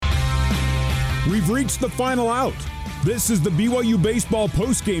We've reached the final out. This is the BYU Baseball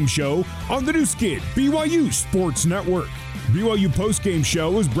Postgame Show on the new Skid BYU Sports Network. BYU Postgame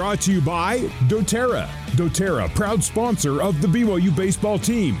Show is brought to you by doTERRA. doTERRA, proud sponsor of the BYU baseball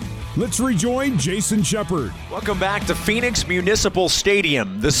team. Let's rejoin Jason Shepard. Welcome back to Phoenix Municipal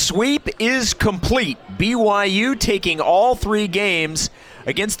Stadium. The sweep is complete. BYU taking all three games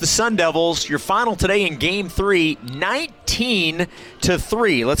against the Sun Devils. Your final today in Game 3,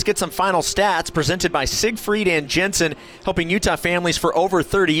 19-3. Let's get some final stats presented by Siegfried and Jensen, helping Utah families for over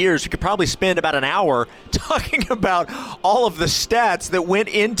 30 years. We could probably spend about an hour talking about all of the stats that went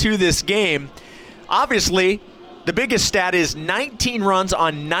into this game. Obviously, the biggest stat is 19 runs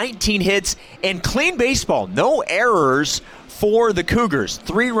on 19 hits and clean baseball. No errors for the Cougars.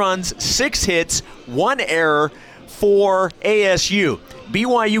 3 runs, 6 hits, 1 error for ASU.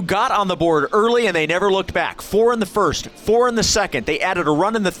 BYU got on the board early and they never looked back. 4 in the first, 4 in the second. They added a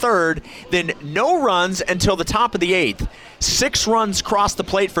run in the third, then no runs until the top of the 8th. 6 runs crossed the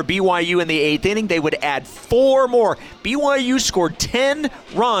plate for BYU in the 8th inning. They would add 4 more. BYU scored 10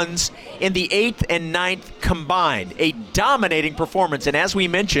 runs in the 8th and 9th combined. A dominating performance, and as we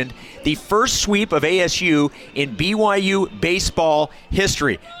mentioned, the first sweep of ASU in BYU baseball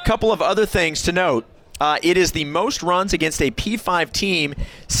history. Couple of other things to note. It is the most runs against a P5 team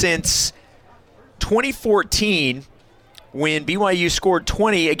since 2014 when BYU scored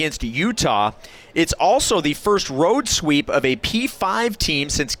 20 against Utah. It's also the first road sweep of a P5 team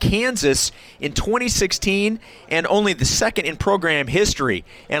since Kansas in 2016, and only the second in program history.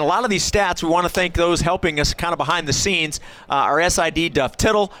 And a lot of these stats, we want to thank those helping us kind of behind the scenes. Our SID, Duff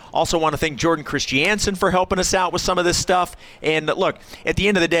Tittle. Also want to thank Jordan Christiansen for helping us out with some of this stuff. And look, at the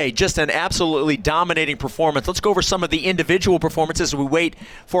end of the day, just an absolutely dominating performance. Let's go over some of the individual performances as we wait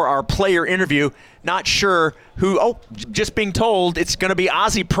for our player interview. Not sure who, just being told it's going to be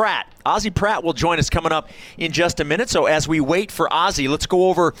Ozzie Pratt. Ozzie Pratt will join us coming up in just a minute. So as we wait for Ozzie, let's go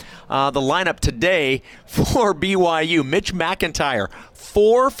over the lineup today for BYU. Mitch McIntyre,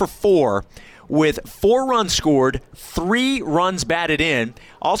 4 for 4 with 4 runs scored, 3 runs batted in.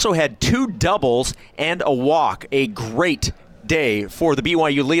 Also had 2 doubles and a walk. A great day for the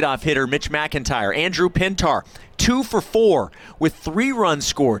BYU leadoff hitter, Mitch McIntyre. Andrew Pintar, 2 for 4 with 3 runs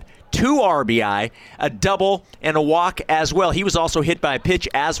scored, 2 RBI, a double, and a walk as well. He was also hit by a pitch,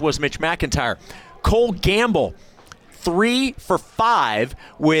 as was Mitch McIntyre. Cole Gamble, 3 for 5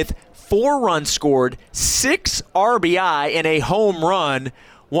 with 4 runs scored, 6 RBI, and a home run.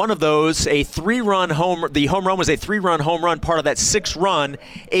 One of those, a 3-run home. The home run was a 3-run home run, part of that 6-run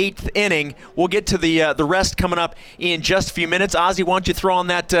 8th inning. We'll get to the rest coming up in just a few minutes. Ozzie, why don't you throw on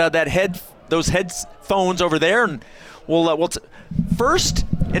those headphones over there, and we'll first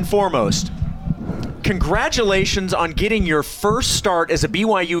and foremost, congratulations on getting your first start as a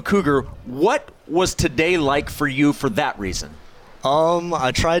BYU Cougar. What was today like for you for that reason?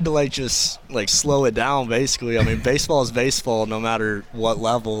 I tried to just slow it down, basically. I mean, baseball is baseball no matter what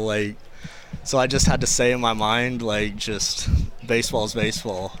level. So I just had to say in my mind, just baseball is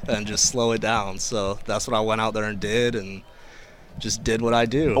baseball and just slow it down. So that's what I went out there and did, and just did what I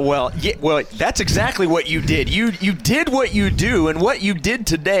do. Well, that's exactly what you did. You did what you do, and what you did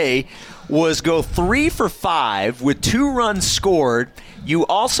today was go 3 for 5 with 2 runs scored. You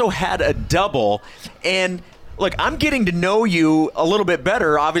also had a double, and look, I'm getting to know you a little bit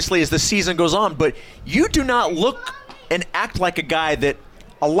better, obviously, as the season goes on, but you do not look and act like a guy that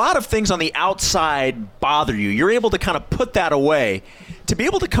a lot of things on the outside bother you. You're able to kind of put that away. To be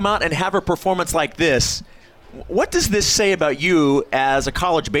able to come out and have a performance like this, what does this say about you as a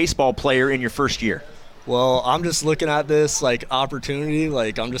college baseball player in your first year? Well, I'm just looking at this opportunity.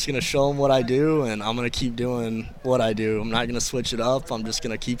 I'm just going to show them what I do, and I'm going to keep doing what I do. I'm not going to switch it up. I'm just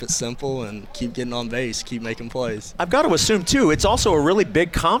going to keep it simple and keep getting on base, keep making plays. I've got to assume, too, it's also a really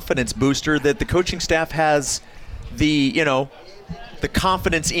big confidence booster that the coaching staff has the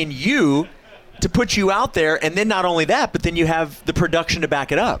confidence in you to put you out there, and then not only that, but then you have the production to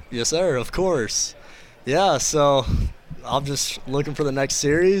back it up. Yes, sir, of course. Yeah, so I'm just looking for the next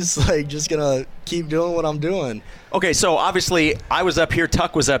series, just going to keep doing what I'm doing. Okay, so obviously I was up here,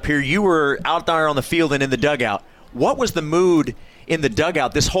 Tuck was up here. You were out there on the field and in the dugout. What was the mood in the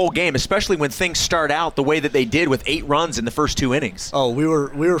dugout this whole game, especially when things start out the way that they did with 8 runs in the first 2 innings? Oh, we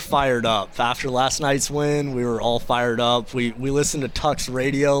were fired up. After last night's win, we were all fired up. We listened to Tuck's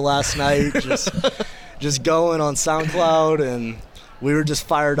radio last night, just going on SoundCloud, and we were just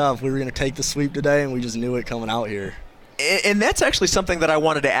fired up. We were going to take the sweep today, and we just knew it coming out here. And that's actually something that I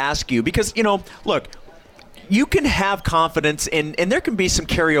wanted to ask you because, look, you can have confidence, and there can be some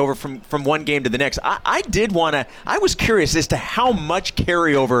carryover from one game to the next. I was curious as to how much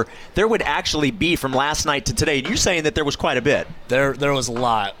carryover there would actually be from last night to today. You're saying that there was quite a bit. There was a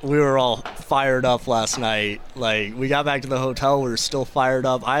lot. We were all fired up last night. Like, we got back to the hotel, we were still fired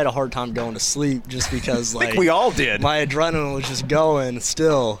up. I had a hard time going to sleep just because, I think we all did. My adrenaline was just going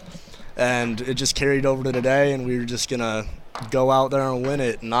still, and it just carried over to today, and we were just gonna go out there and win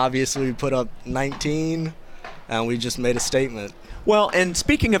it. And obviously we put up 19, and we just made a statement. Well, and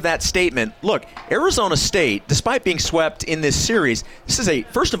speaking of that statement, look, Arizona State, despite being swept in this series,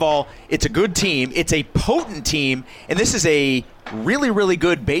 first of all, it's a good team, it's a potent team, and this is a really, really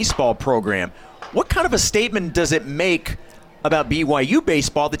good baseball program. What kind of a statement does it make about BYU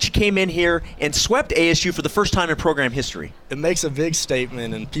baseball that you came in here and swept ASU for the first time in program history? It makes a big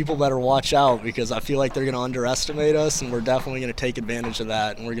statement, and people better watch out because I feel like they're going to underestimate us, and we're definitely going to take advantage of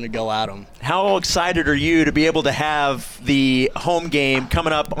that, and we're going to go at them. How excited are you to be able to have the home game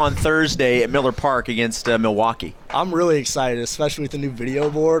coming up on Thursday at Miller Park against Milwaukee? I'm really excited, especially with the new video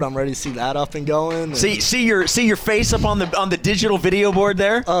board. I'm ready to see that up and going. See your face up on the digital video board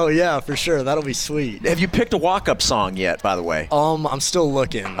there? Oh yeah, for sure. That'll be sweet. Have you picked a walk-up song yet, by the way? I'm still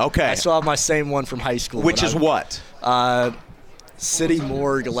looking. Okay. I still have my same one from high school. Which is what? City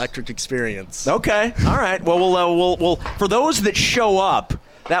Morgue Electric Experience. Okay. All right. Well, we'll for those that show up,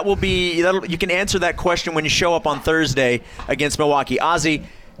 you can answer that question when you show up on Thursday against Milwaukee. Ozzie,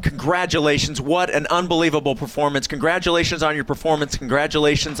 congratulations. What an unbelievable performance. Congratulations on your performance.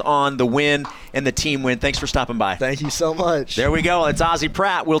 Congratulations on the win and the team win. Thanks for stopping by. Thank you so much. There we go. It's Ozzie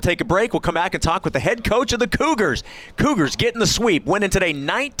Pratt. We'll take a break. We'll come back and talk with the head coach of the Cougars. Cougars getting the sweep, winning today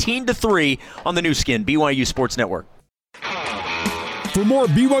 19-3 on the new skin, BYU Sports Network. For more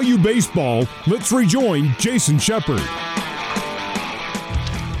BYU baseball, let's rejoin Jason Shepard.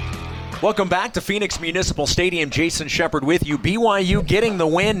 Welcome back to Phoenix Municipal Stadium. Jason Shepard with you. BYU getting the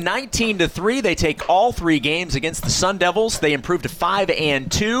win 19-3. They take all three games against the Sun Devils. They improved to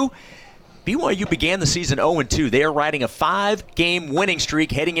 5-2. BYU began the season 0-2. They are riding a 5-game winning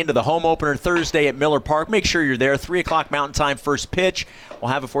streak heading into the home opener Thursday at Miller Park. Make sure you're there. 3 o'clock Mountain Time, first pitch. We'll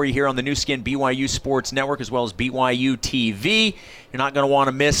have it for you here on the new skin BYU Sports Network as well as BYU TV. You're not going to want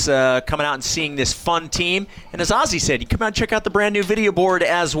to miss coming out and seeing this fun team. And as Ozzie said, you come out and check out the brand new video board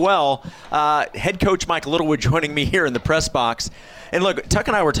as well. Head coach Mike Littlewood joining me here in the press box. And look, Tuck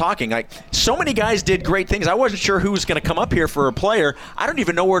and I were talking, so many guys did great things. I wasn't sure who was going to come up here for a player. I don't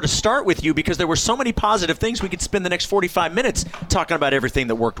even know where to start with you because there were so many positive things. We could spend the next 45 minutes talking about everything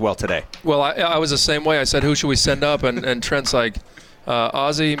that worked well today. Well, I was the same way. I said, who should we send up? And Trent's like,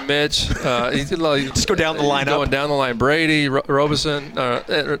 Ozzie, Mitch. Just go down the line. Going down the line. Brady, Robeson.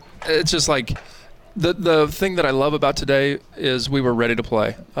 It's just like the thing that I love about today is we were ready to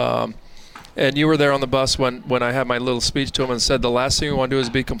play. And you were there on the bus when I had my little speech to him and said the last thing we want to do is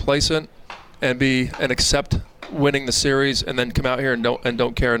be complacent and accept winning the series and then come out here and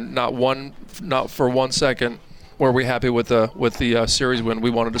don't care. Not for 1 second were we happy with the series win. We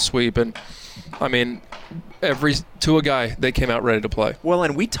wanted to sweep, and I mean, to a guy, they came out ready to play. Well,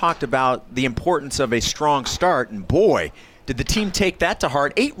 and we talked about the importance of a strong start, and boy, did the team take that to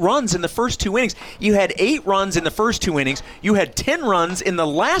heart. 8 runs in the first 2 innings. You had 8 runs in the first 2 innings. You had 10 runs in the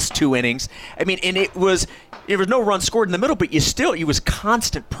last 2 innings. I mean, and there was no run scored in the middle, but it was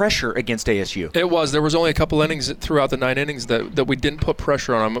constant pressure against ASU. It was. There was only a couple innings throughout the 9 innings that we didn't put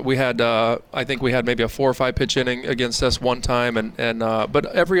pressure on them. We had, I think we had maybe a 4 or 5 pitch inning against us one time, but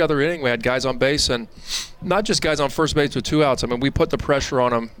every other inning we had guys on base, and not just guys on first base with 2 outs. I mean, we put the pressure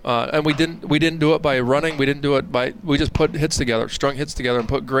on them, and we didn't do it by running. We didn't do it we just put hits together, strung hits together, and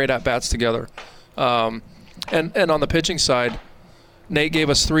put great at bats together. And on the pitching side, Nate gave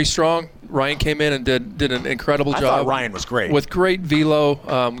us 3 strong. Ryan came in and did an incredible job. I thought Ryan was great. With great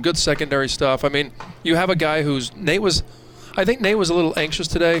velo, good secondary stuff. I mean, you have a guy I think Nate was a little anxious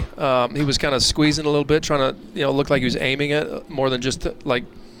today. He was kind of squeezing a little bit, trying to look like he was aiming it more than just like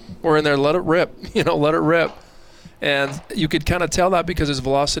we're in there, let it rip, let it rip. And you could kind of tell that because his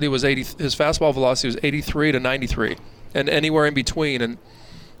velocity was his fastball velocity was 83 to 93, and anywhere in between. And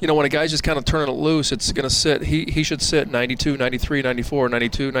when a guy's just kind of turning it loose, it's going to sit. He should sit 92, 93, 94,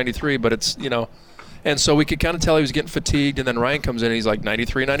 92, 93. But it's and so we could kind of tell he was getting fatigued. And then Ryan comes in and he's like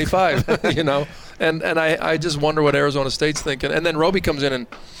 93, 95. And I just wonder what Arizona State's thinking. And then Roby comes in and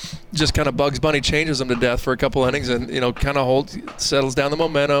just kind of Bugs Bunny changes them to death for a couple innings, and kind of settles down the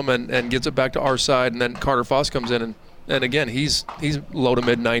momentum and gets it back to our side. And then Carter Foss comes in and again he's low to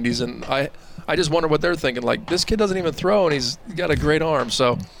mid 90s, and I just wonder what they're thinking. Like, this kid doesn't even throw, and he's got a great arm.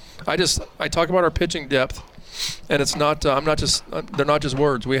 So I talk about our pitching depth, and it's not they're not just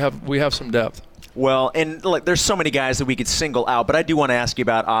words. We have some depth. Well, and look, there's so many guys that we could single out, but I do want to ask you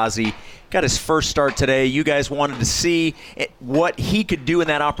about Ozzie. Got his first start today. You guys wanted to see what he could do in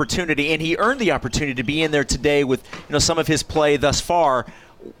that opportunity, and he earned the opportunity to be in there today with some of his play thus far.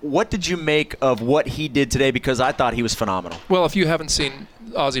 What did you make of what he did today? Because I thought he was phenomenal. Well, if you haven't seen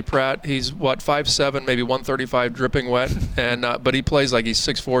Ozzie Pratt, he's 5'7", maybe 135, dripping wet, and but he plays like he's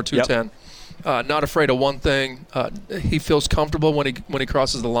 6'4", 210. Yep. Not afraid of one thing. He feels comfortable when he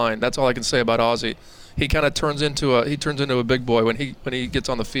crosses the line. That's all I can say about Ozzie. He kind of turns into a big boy when he gets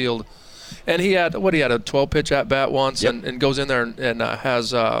on the field. And he had a 12-pitch at bat once, yep. and goes in there and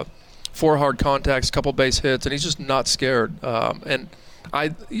has 4 hard contacts, couple base hits, and he's just not scared. And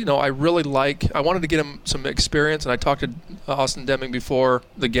I really I wanted to get him some experience, and I talked to Austin Deming before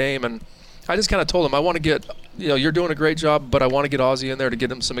the game, and I just kind of told him I want to get, you're doing a great job, but I want to get Ozzie in there to get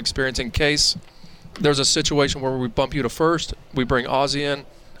him some experience in case there's a situation where we bump you to first, we bring Ozzie in.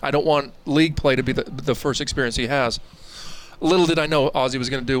 I don't want league play to be the first experience he has. Little did I know Ozzie was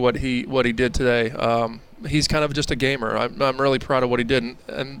going to do what he did today. He's kind of just a gamer. I'm really proud of what he did,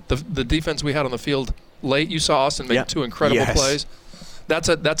 and the defense we had on the field late. You saw Austin make 2 incredible plays.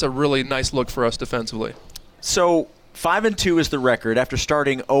 That's a really nice look for us defensively. So 5-2 is the record after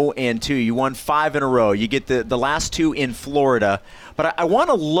starting 0-2. You won 5 in a row. You get the last 2 in Florida. But I want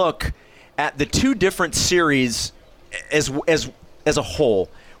to look at the 2 different series as a whole.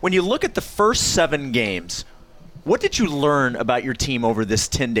 When you look at the first 7 games, what did you learn about your team over this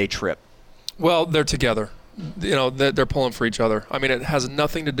 10-day trip? Well, they're together. They're pulling for each other. I mean, it has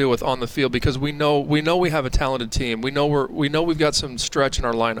nothing to do with on the field because we know we have a talented team. We know we've got some stretch in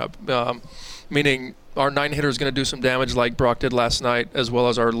our lineup, meaning our 9-hitter is going to do some damage like Brock did last night, as well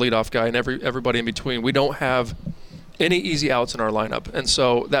as our leadoff guy and everybody in between. We don't have any easy outs in our lineup, and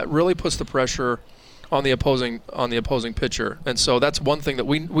so that really puts the pressure on the opposing pitcher. And so that's one thing that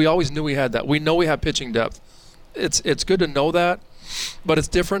we always knew we had that. We know we have pitching depth. It's good to know that. But it's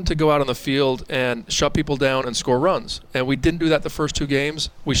different to go out on the field and shut people down and score runs. And we didn't do that the first 2 games.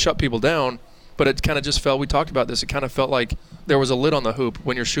 We shut people down, but it kind of just felt, we talked about this, it kind of felt like there was a lid on the hoop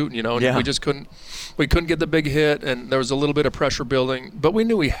when you're shooting, and we just couldn't get the big hit, and there was a little bit of pressure building. But we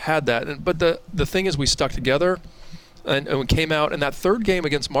knew we had that. But the thing is we stuck together and we came out. And that 3rd game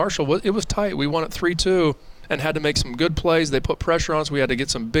against Marshall, it was tight. We won it 3-2 and had to make some good plays. They put pressure on us. We had to get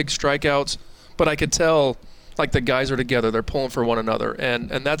some big strikeouts. But I could tell – like the guys are together, they're pulling for one another, and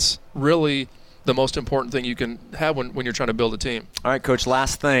that's really the most important thing you can have when you're trying to build a team. All right, Coach,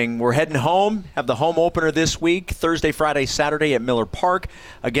 last thing. We're heading home, have the home opener this week, Thursday, Friday, Saturday at Miller Park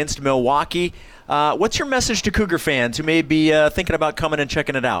against Milwaukee. What's your message to Cougar fans who may be thinking about coming and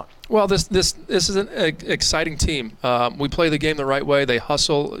checking it out? Well, this is an exciting team. We play the game the right way. They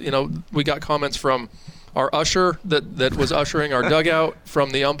hustle. We got comments from our usher that was ushering our dugout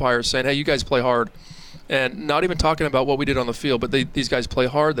from the umpires saying, hey, you guys play hard. And not even talking about what we did on the field, but these guys play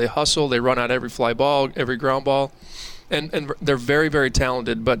hard, they hustle, they run out every fly ball, every ground ball, and they're very, very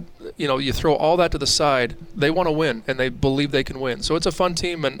talented. But, you throw all that to the side, they want to win, and they believe they can win. So it's a fun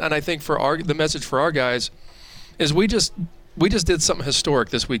team, and I think the message for our guys is we just did something historic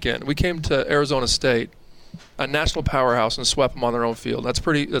this weekend. We came to Arizona State, a national powerhouse, and swept them on their own field. That's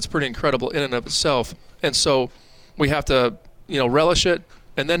pretty incredible in and of itself. And so we have to, relish it,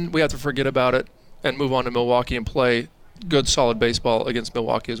 and then we have to forget about it and move on to Milwaukee and play good, solid baseball against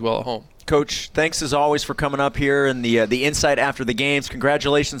Milwaukee as well at home. Coach, thanks as always for coming up here and the insight after the games.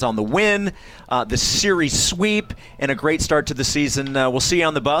 Congratulations on the win, the series sweep, and a great start to the season. We'll see you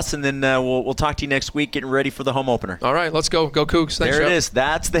on the bus, and then we'll talk to you next week getting ready for the home opener. All right, let's go. Go Cougs. Thanks, there Jeff. It is.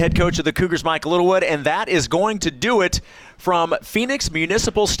 That's the head coach of the Cougars, Mike Littlewood, and that is going to do it from Phoenix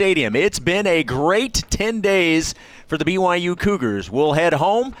Municipal Stadium. It's been a great 10 days for the BYU Cougars. We'll head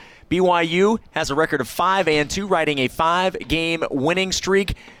home. BYU has a record of 5-2, riding a 5-game winning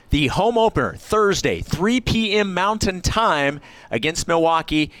streak. The home opener, Thursday, 3 p.m. Mountain Time against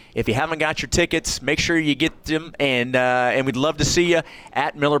Milwaukee. If you haven't got your tickets, make sure you get them, and we'd love to see you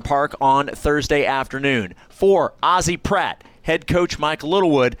at Miller Park on Thursday afternoon. For Ozzie Pratt, head coach Mike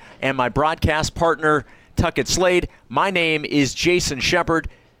Littlewood, and my broadcast partner, Tuckett Slade, my name is Jason Shepard.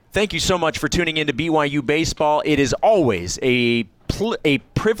 Thank you so much for tuning in to BYU Baseball. It is always a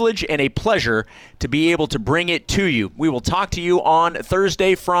privilege and a pleasure to be able to bring it to you. We will talk to you on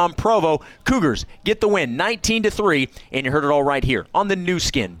Thursday from Provo. Cougars get the win 19-3, and you heard it all right here on the new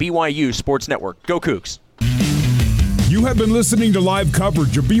skin, BYU Sports Network. Go Cougs. You have been listening to live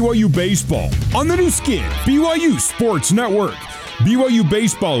coverage of BYU Baseball on the new skin, BYU Sports Network. BYU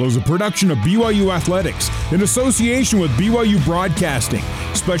Baseball is a production of BYU Athletics in association with BYU Broadcasting.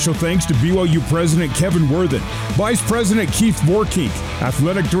 Special thanks to BYU President Kevin Worthen, Vice President Keith Vorkink,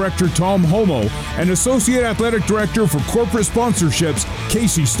 Athletic Director Tom Homo, and Associate Athletic Director for Corporate Sponsorships,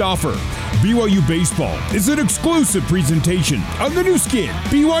 Casey Stauffer. BYU Baseball is an exclusive presentation of the new skin,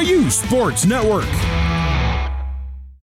 BYU Sports Network.